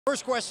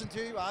First question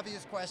to you,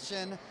 obvious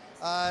question.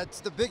 It's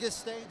the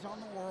biggest stage on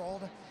the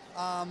world.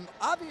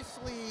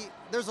 Obviously,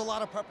 there's a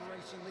lot of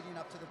preparation leading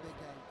up to the big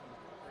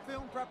game.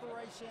 Film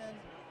preparation,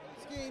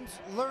 schemes,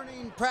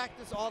 learning,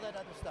 practice, all that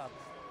other stuff.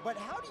 But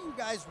how do you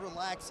guys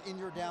relax in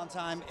your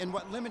downtime, and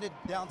what limited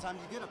downtime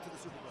you get up to the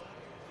Super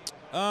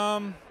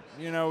Bowl?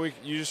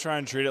 You just try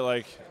and treat it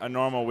like a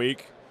normal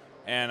week.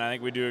 And I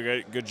think we do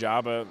a good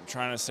job of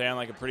trying to stay on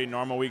like a pretty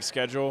normal week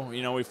schedule.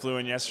 We flew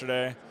in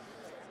yesterday.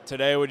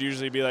 Today would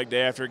usually be like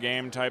day after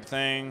game type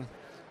thing.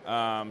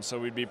 So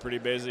we'd be pretty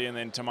busy, and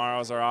then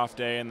tomorrow's our off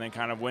day, and then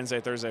kind of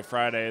Wednesday, Thursday,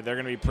 Friday. They're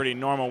going to be pretty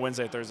normal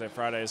Wednesday, Thursday,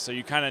 Friday. So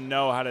you kind of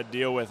know how to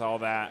deal with all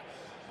that.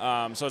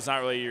 So it's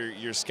not really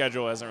your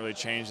schedule hasn't really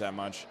changed that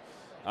much.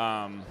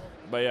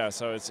 But yeah,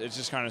 so it's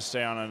just kind of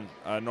stay on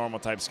a normal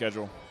type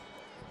schedule.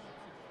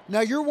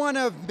 Now, you're one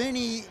of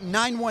many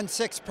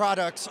 916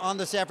 products on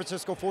the San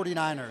Francisco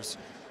 49ers.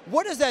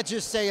 What does that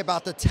just say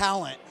about the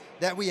talent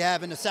that we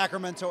have in the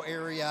Sacramento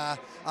area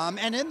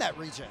and in that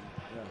region?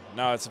 Yeah.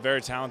 No, it's a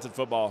very talented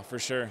football for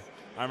sure.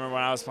 I remember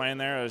when I was playing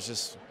there, there's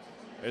just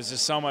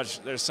so much.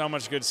 There's so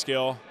much good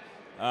skill,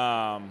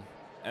 and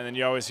then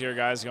you always hear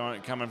guys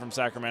coming from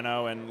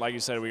Sacramento, and like you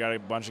said, we got a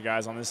bunch of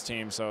guys on this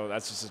team, so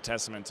that's just a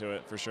testament to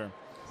it for sure.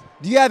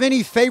 Do you have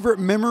any favorite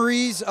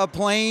memories of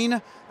playing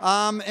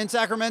in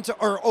Sacramento,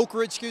 or Oak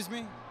Ridge, excuse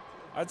me?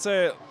 I'd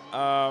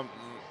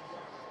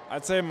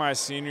say my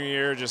senior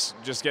year,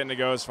 just getting to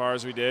go as far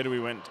as we did.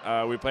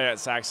 We played at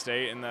Sac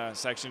State in the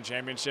section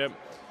championship.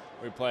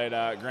 We played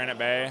Granite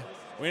Bay.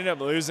 We ended up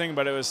losing,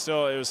 but it was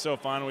still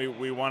fun.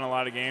 We won a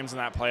lot of games in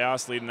that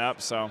playoffs leading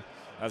up, so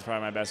that's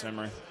probably my best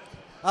memory.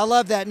 I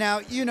love that.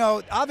 Now,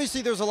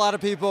 obviously there's a lot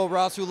of people,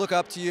 Ross, who look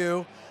up to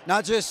you,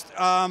 not just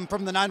from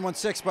the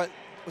 916, but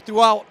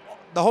throughout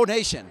the whole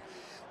nation.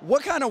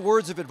 What kind of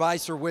words of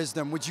advice or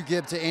wisdom would you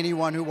give to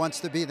anyone who wants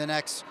to be the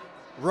next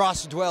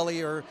Ross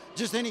Dwelley or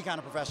just any kind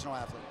of professional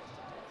athlete?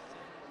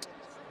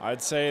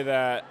 I'd say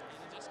that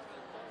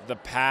the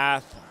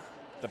path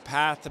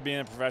to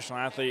being a professional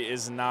athlete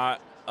is not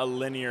a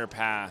linear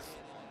path.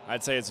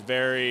 I'd say it's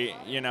very,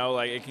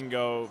 it can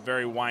go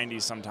very windy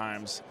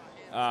sometimes.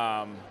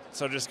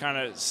 So just kind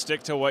of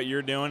stick to what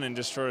you're doing and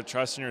just sort of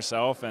trust in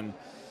yourself, and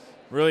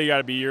really you got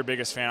to be your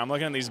biggest fan. I'm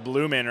looking at these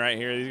blue men right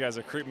here. These guys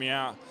are creeping me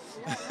out.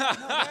 Yeah, they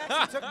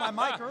actually took my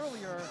mic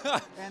earlier,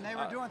 and they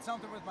were doing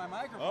something with my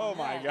microphone. Oh,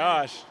 my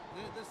gosh.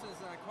 This is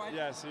quite...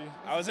 Yeah, see?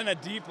 I was in a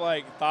deep,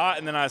 thought,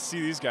 and then I see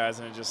these guys,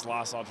 and it just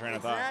lost all train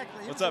of thought.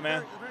 Exactly. What's up,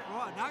 man?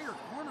 Well, now you're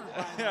cornered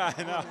by them. Yeah,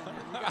 I know.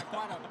 You got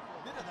quite a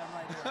bit of them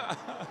right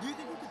here. Do you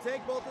think you could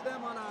take both of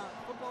them on a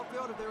football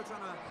field if they were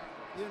trying to,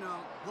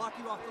 block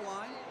you off the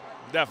line?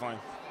 Definitely.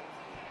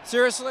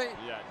 Seriously?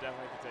 Yeah,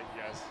 definitely could take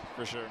you guys,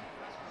 for sure.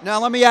 Now,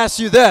 let me ask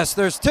you this.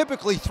 There's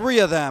typically 3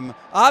 of them.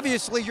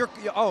 Obviously, here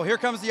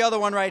comes the other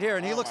one right here,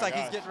 and he looks like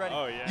he's getting ready.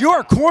 Oh, yeah. You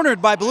are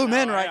cornered by blue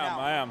men right now.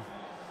 I am.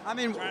 I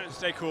mean, trying to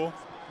stay cool.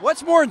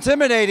 What's more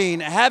intimidating,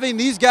 having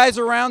these guys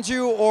around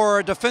you or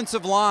a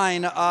defensive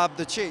line of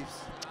the Chiefs?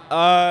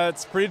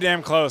 It's pretty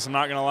damn close, I'm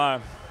not going to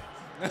lie.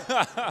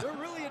 They're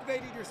really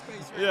invading your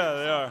space right Yeah, now.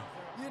 They are.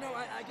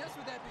 I guess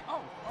with that being,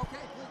 okay.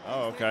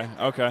 Oh, okay,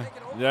 okay.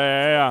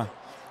 Yeah.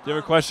 Do you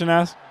have a question to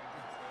ask?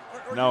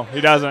 No,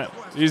 he doesn't.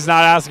 He's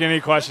not asking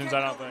any questions,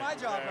 I don't think. My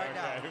job right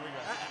now. Here we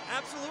go.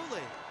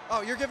 Absolutely.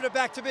 Oh, you're giving it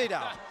back to me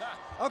now.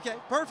 Okay,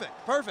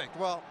 perfect.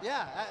 Well,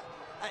 yeah,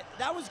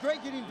 that was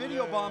great getting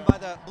video bombed by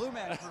the blue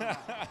man.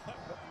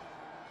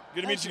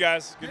 Good to meet you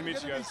guys. Good to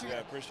meet you guys. Yeah,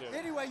 appreciate it.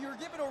 Anyway, you were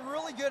giving a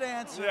really good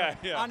answer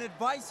on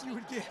advice you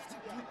would give to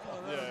people.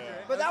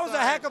 But that was a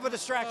heck of a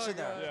distraction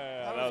there.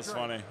 Yeah, that was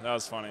funny. That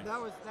was funny.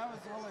 That was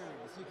hilarious.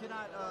 You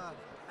cannot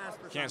ask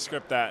for Can't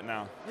script that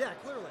now. Yeah,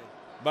 clearly.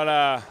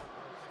 But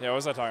what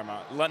was I talking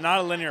about? Not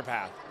a linear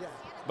path. Yeah.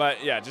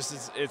 But yeah,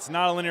 just it's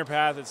not a linear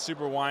path. It's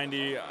super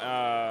windy.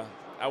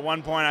 At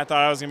one point, I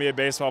thought I was gonna be a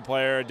baseball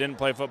player. Didn't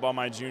play football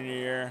my junior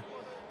year,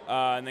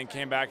 and then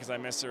came back because I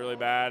missed it really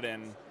bad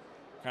and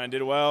kind of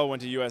did well.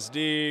 Went to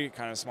USD,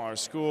 kind of smaller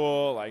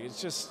school.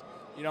 It's just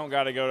you don't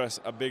got to go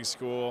to a big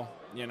school.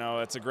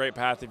 It's a great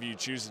path if you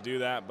choose to do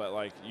that.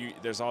 But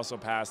there's also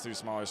paths through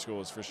smaller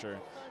schools for sure.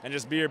 And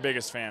just be your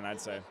biggest fan, I'd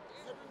say.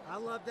 I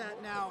love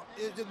that. Now,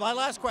 my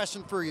last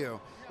question for you.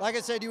 Like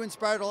I said, you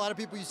inspired a lot of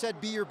people. You said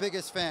be your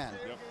biggest fan.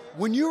 Yep.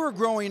 When you were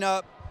growing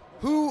up,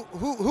 who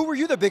were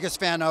you the biggest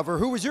fan of, or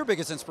who was your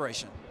biggest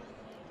inspiration?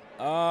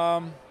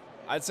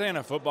 I'd say in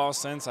a football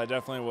sense, I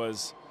definitely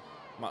was.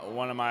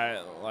 One of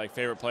my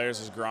favorite players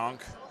was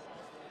Gronk.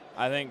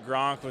 I think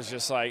Gronk was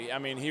just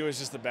he was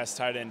just the best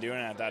tight end doing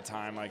it at that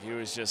time. He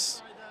was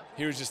just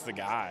the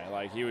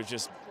guy.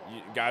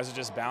 Guys would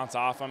just bounce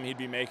off him. He'd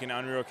be making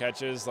unreal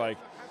catches.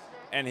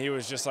 And he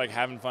was just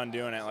having fun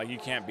doing it. You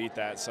can't beat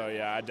that. So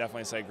yeah, I'd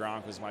definitely say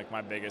Gronk was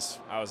my biggest.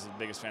 I was the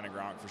biggest fan of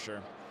Gronk for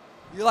sure.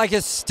 You like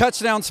his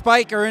touchdown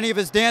spike or any of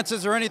his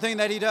dances or anything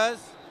that he does?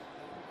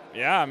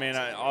 Yeah,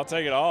 I'll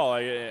take it all.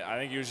 I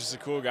think he was just a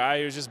cool guy.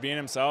 He was just being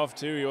himself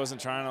too. He wasn't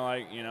trying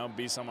to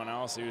be someone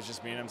else. He was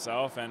just being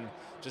himself and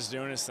just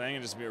doing his thing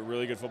and just be a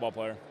really good football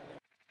player.